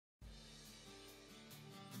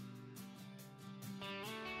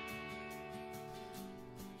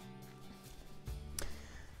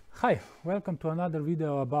Hi, welcome to another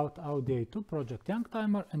video about Audi A2 project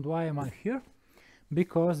Youngtimer. And why am I here?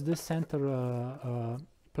 Because this center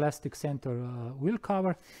plastic center wheel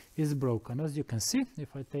cover is broken. As you can see,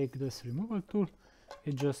 if I take this removal tool,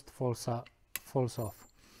 it just falls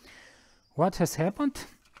off. What has happened?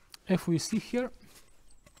 If we see here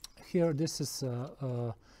this is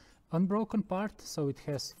unbroken part, so it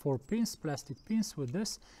has 4 pins, plastic pins with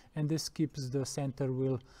this, and this keeps the center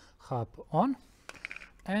wheel hub on.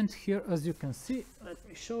 And here, as you can see, let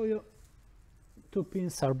me show you, 2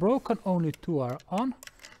 pins are broken, only 2 are on,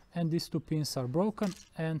 and these 2 pins are broken,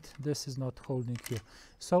 and this is not holding here.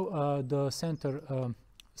 So the center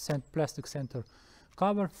plastic center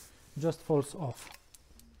cover just falls off.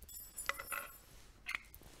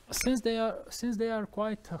 Since they are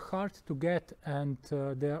quite hard to get, and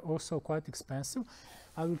they are also quite expensive,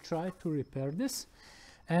 I will try to repair this.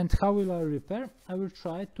 And how will I repair? I will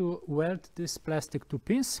try to weld this plastic 2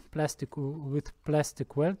 pins, with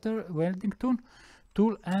plastic welding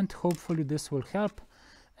tool, and hopefully this will help,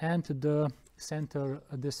 and the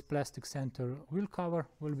this plastic center wheel cover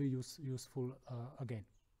will be useful again.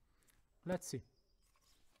 Let's see.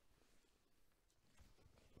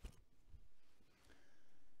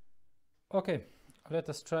 Okay, let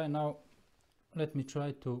us try now. Let me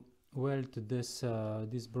try to weld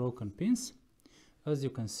these broken pins. As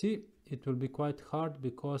you can see, it will be quite hard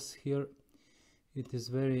because here it is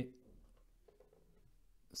very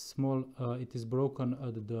small. It is broken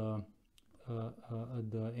at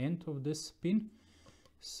the end of this pin,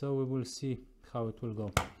 so we will see how it will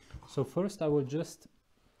go. So first I will just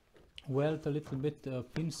weld a little bit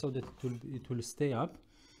pin so that it will stay up.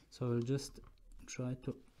 So I will just try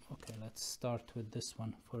to, okay, let's start with this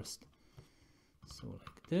one first. So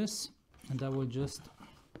like this, and I will just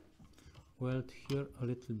weld here a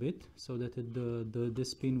little bit so that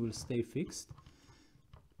this pin will stay fixed,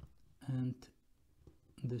 and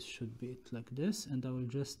this should be it like this, and I will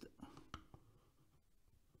just,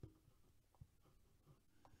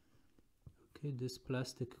 okay, this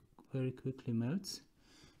plastic very quickly melts,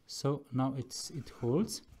 so now it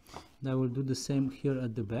holds. And I will do the same here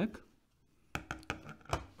at the back.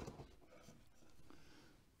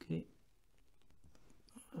 Okay,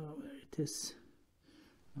 where it is.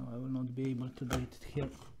 No, I will not be able to do it here.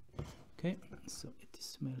 Okay, so it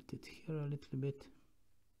is melted here a little bit.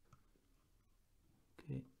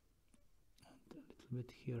 Okay, and a little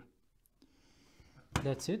bit here.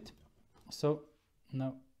 That's it. So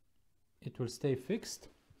now it will stay fixed.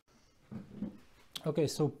 Okay,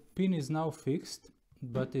 so pin is now fixed,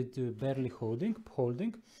 but it barely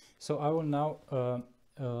holding. So I will now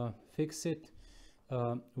fix it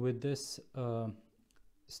with this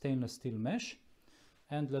stainless steel mesh.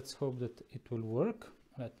 And let's hope that it will work.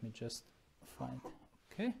 Let me just find,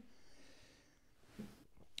 okay.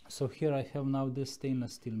 So here I have now this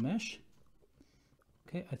stainless steel mesh.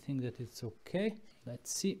 Okay, I think that it's okay.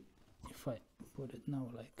 Let's see if I put it now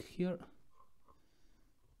like here.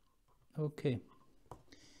 Okay,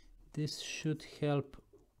 this should help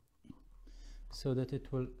so that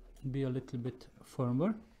it will be a little bit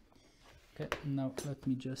firmer. Okay, now let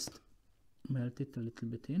me just melt it a little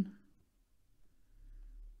bit in.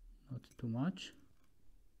 Not too much.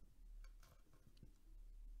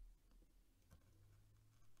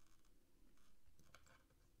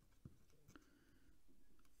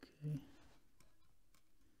 Okay.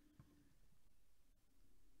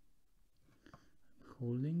 I'm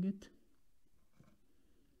holding it.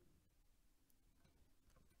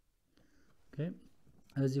 Okay.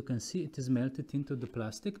 As you can see, it is melted into the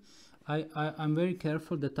plastic. I'm very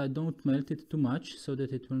careful that I don't melt it too much so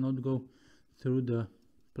that it will not go through the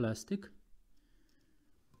plastic.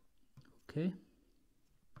 Okay,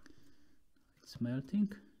 it's melting.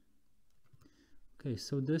 Okay,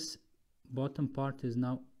 so this bottom part is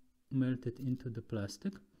now melted into the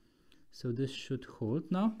plastic, so this should hold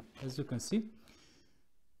now. As you can see,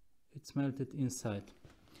 it's melted inside.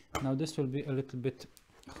 Now this will be a little bit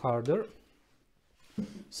harder,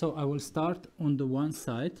 so I will start on the one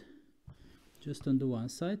side, just on the one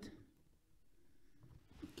side.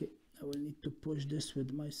 Okay, I will need to push this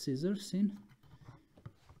with my scissors in.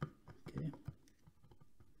 Okay,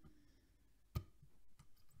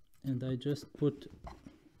 and I just put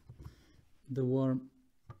the worm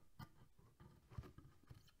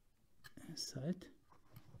inside.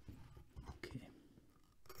 Okay,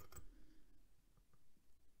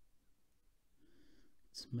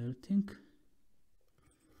 it's melting.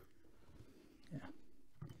 Yeah,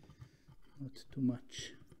 not too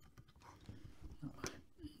much.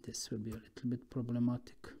 This will be a little bit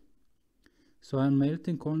problematic. So I'm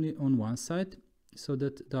melting only on one side so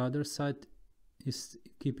that the other side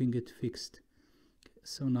keeping it fixed.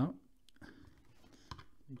 So now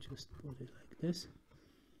we just put it like this.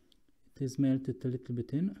 It is melted a little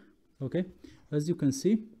bit in. Okay, as you can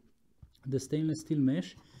see, the stainless steel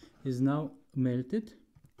mesh is now melted,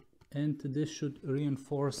 and this should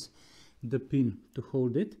reinforce the pin to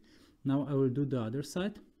hold it. Now I will do the other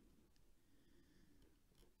side.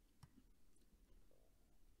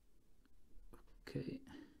 Okay,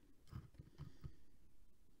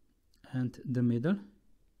 and the middle.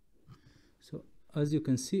 So as you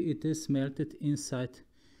can see, it is melted inside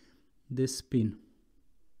this pin.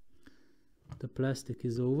 The plastic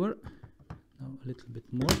is over. Now a little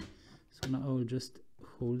bit more. So now I will just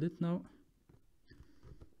hold it now,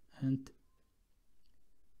 and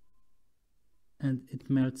it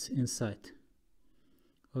melts inside.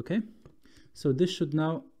 Okay, so this should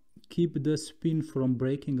now keep the pin from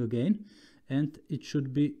breaking again, and it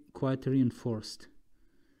should be quite reinforced.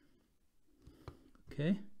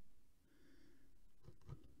 Okay,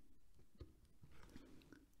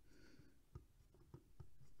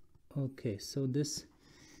 okay, so this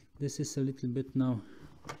is a little bit now,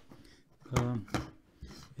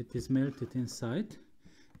 it is melted inside.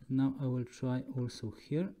 Now I will try also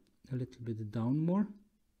here a little bit down more.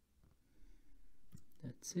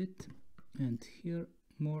 That's it, and here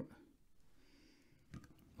more.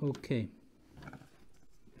 Okay,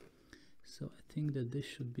 so I think that this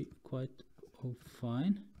should be quite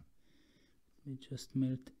fine. We just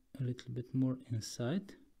melt a little bit more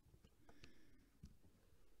inside.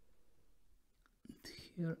 And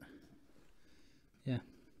here, yeah,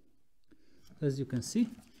 as you can see,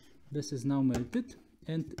 this is now melted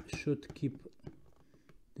and should keep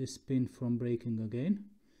this pin from breaking again.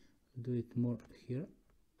 Do it more here.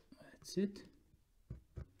 That's it.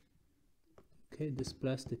 Okay, this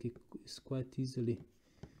plastic is quite easily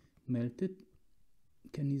melted,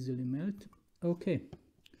 can easily melt. Okay,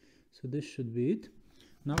 so this should be it.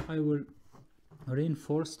 Now I will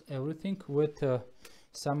reinforce everything with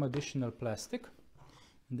some additional plastic.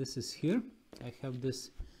 This is here. I have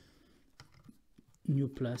this new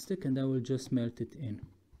plastic, and I will just melt it in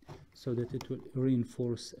so that it will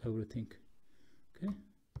reinforce everything. Okay,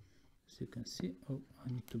 as you can see, oh, I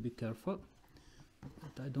need to be careful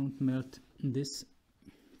that I don't melt these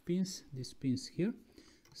pins here.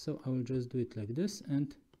 So I will just do it like this,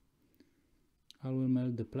 and I will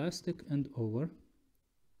melt the plastic and over.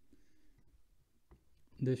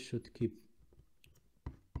 This should keep.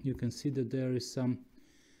 You can see that there is some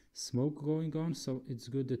smoke going on, so it's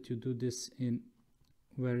good that you do this in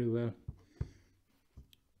very well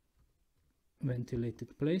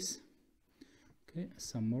ventilated place. Okay,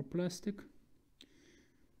 some more plastic.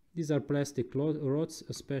 These are plastic rods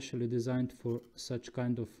especially designed for such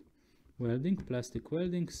kind of welding, plastic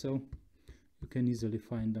welding, so you can easily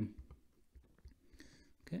find them.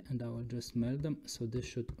 Okay, and I will just melt them, so this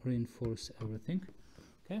should reinforce everything.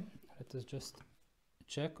 Okay, let us just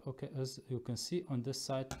check. Okay, as you can see, on this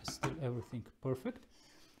side is still everything perfect.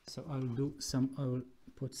 So I will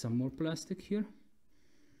put some more plastic here.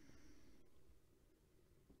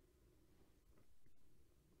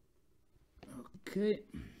 Okay,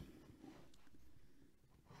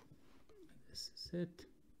 this is it.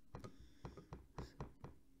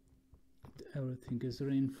 Everything is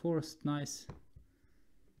reinforced, nice.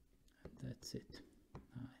 And that's it,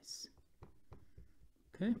 nice.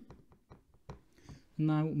 Okay,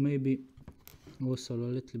 now maybe also a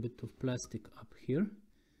little bit of plastic up here.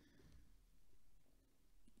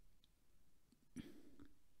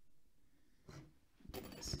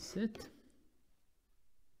 This is it.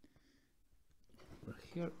 Over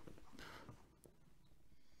here.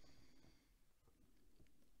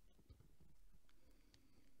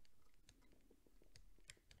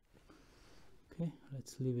 Okay,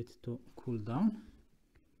 let's leave it to cool down a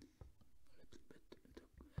little bit.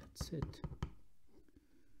 That's it.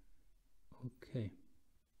 Okay,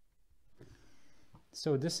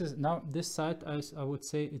 so this is now this side. I would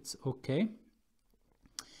say it's okay.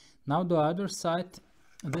 Now the other side,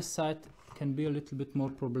 this side can be a little bit more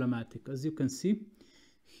problematic. As you can see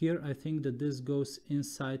here, I think that this goes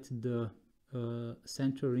inside the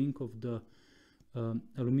center ring of the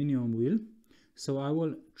aluminum wheel. So I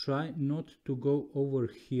will try not to go over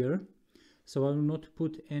here. So I will not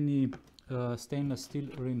put any stainless steel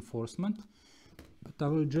reinforcement, but I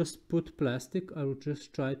will just put plastic. I will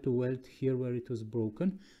just try to weld here where it was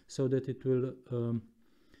broken, so that it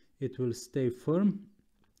will stay firm,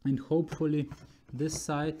 and hopefully this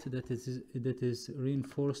side that is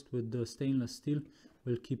reinforced with the stainless steel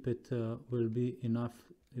will keep it, will be enough.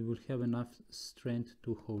 It will have enough strength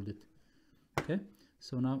to hold it. Okay,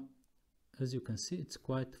 so now, as you can see, it's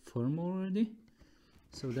quite firm already.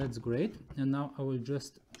 So that's great. And now I will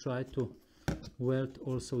just try to weld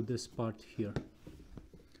also this part here.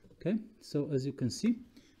 Okay, so as you can see,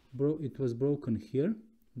 it was broken here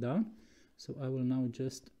down, so I will now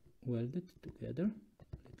just weld it together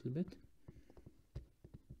a little bit.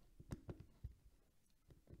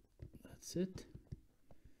 That's it.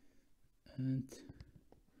 And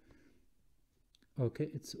okay,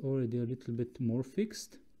 it's already a little bit more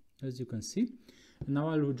fixed, as you can see. And now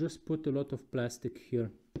I will just put a lot of plastic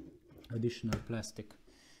here, additional plastic,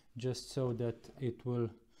 just so that it will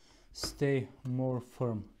stay more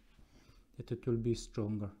firm, that it will be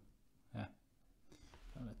stronger. Yeah.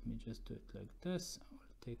 Now let me just do it like this. I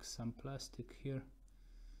will take some plastic here.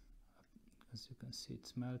 As you can see,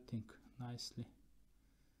 it's melting nicely.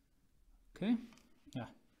 Okay. Yeah.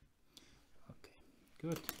 Okay,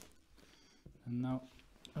 good. And now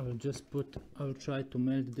I will try to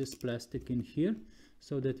melt this plastic in here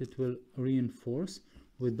so that it will reinforce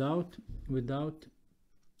without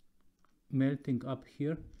melting up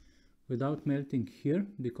here, without melting here,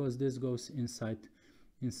 because this goes inside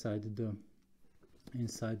the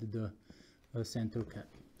center cap.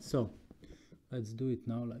 So let's do it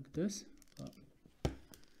now like this.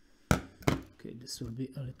 Okay, this will be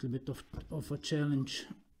a little bit of a challenge.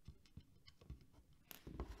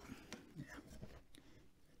 Yeah,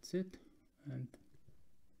 that's it. And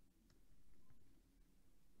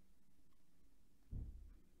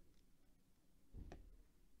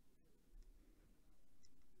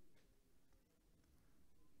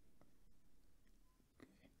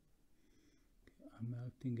I'm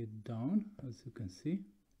melting it down, as you can see,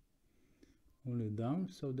 only down,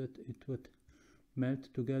 so that it would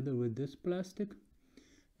melt together with this plastic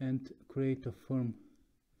and create a firm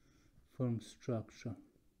structure,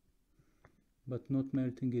 but not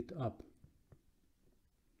melting it up.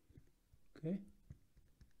 Okay.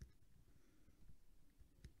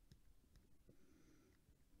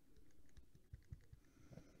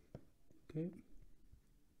 Okay.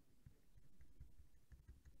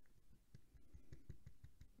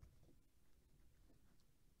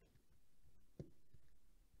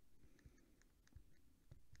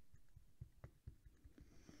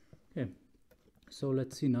 Okay, so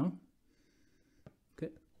let's see now.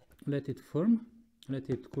 Okay, let it firm, let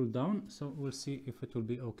it cool down, so we'll see if it will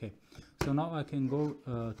be okay. So now I can go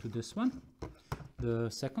to this one, the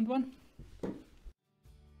second one.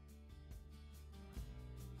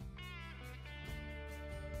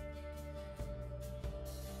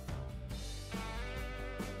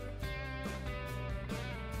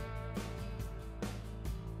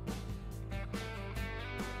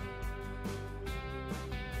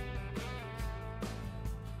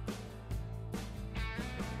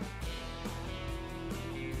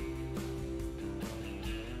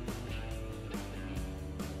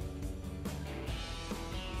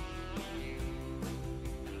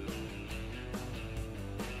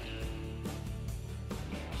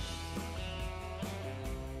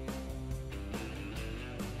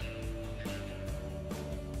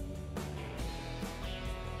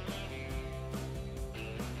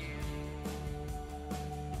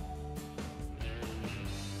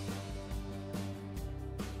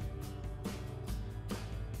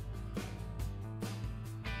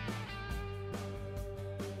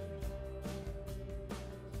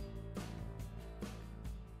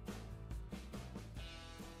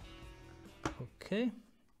 Okay,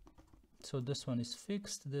 so this one is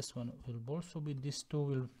fixed, this one will also be, these two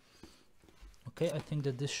will, okay, I think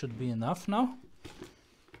that this should be enough now,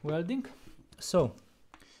 welding. So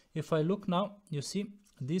if I look now, you see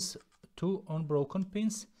these two unbroken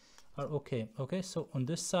pins are okay. Okay, so on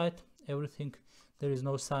this side everything, there is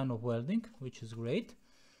no sign of welding, which is great,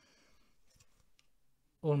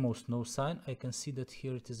 almost no sign. I can see that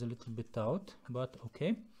here it is a little bit out, but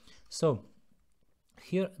okay. So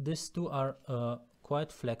here these two are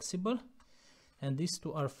quite flexible and these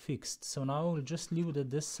two are fixed. So now I will just leave that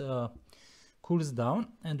this cools down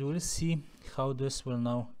and we'll see how this will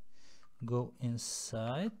now go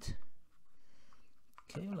inside.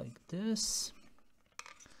 Okay, like this.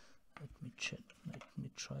 Let me check, let me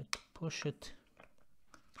try to push it.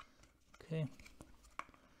 Okay.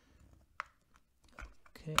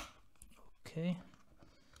 Okay, okay.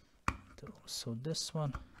 So this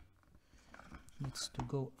one needs to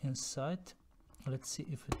go inside. Let's see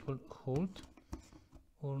if it will hold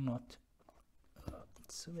or not.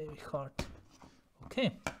 It's very hard.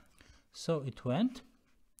 Okay, so it went.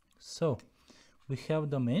 So we have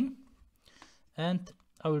them in, and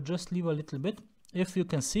I will just leave a little bit. If you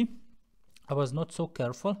can see, I was not so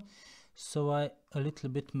careful, so I a little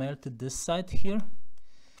bit melted this side here,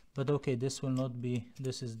 but okay, this will not be,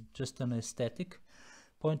 this is just an aesthetic.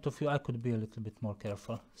 point of view, I could be a little bit more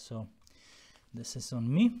careful. So this is on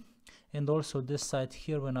me. And also this side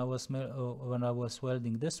here, when I was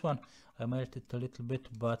welding this one, I melted a little bit,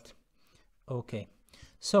 but okay.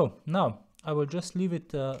 So now I will just leave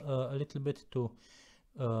it a little bit to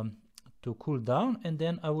cool down, and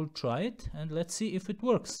then I will try it, and let's see if it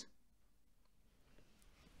works.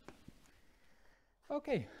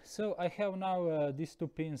 Okay, so I have now these two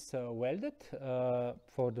pins welded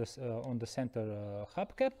for this on the center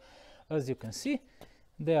hubcap. As you can see,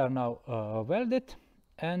 they are now welded,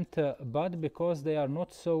 and but because they are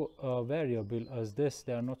not so variable as this,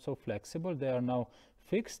 they are not so flexible, they are now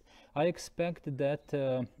fixed. I expect that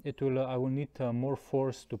I will need more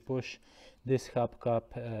force to push this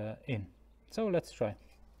hubcap in. So let's try.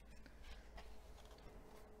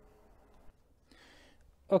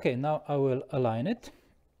 Okay, now I will align it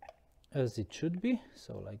as it should be,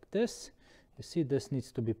 so like this. You see, this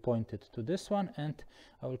needs to be pointed to this one, and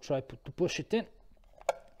I will try to push it in.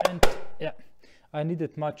 And yeah, I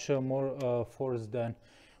needed much more force than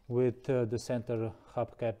with the center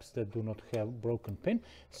hubcaps that do not have broken pin.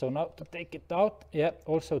 So now to take it out, yeah,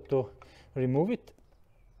 also to remove it,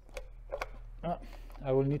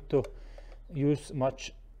 I will need to use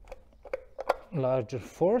much larger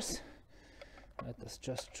force. Let us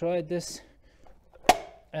just try this,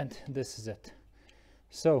 and this is it.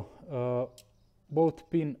 So both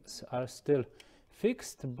pins are still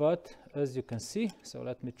fixed, but as you can see, so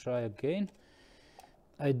let me try again,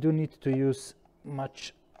 I do need to use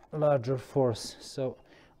much larger force. So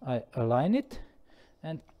I align it,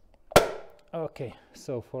 and okay,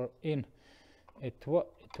 so for in it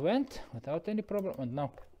went without any problem, and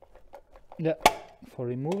now for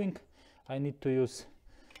removing I need to use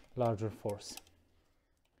larger force.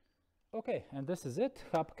 Okay, and this is it.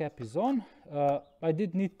 Hubcap is on. I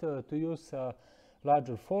did need to use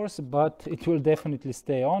larger force, but it will definitely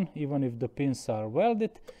stay on even if the pins are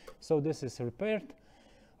welded. So this is repaired.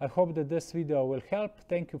 I hope that this video will help.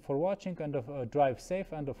 Thank you for watching, and drive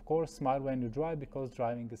safe, and of course smile when you drive, because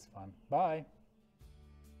driving is fun. Bye.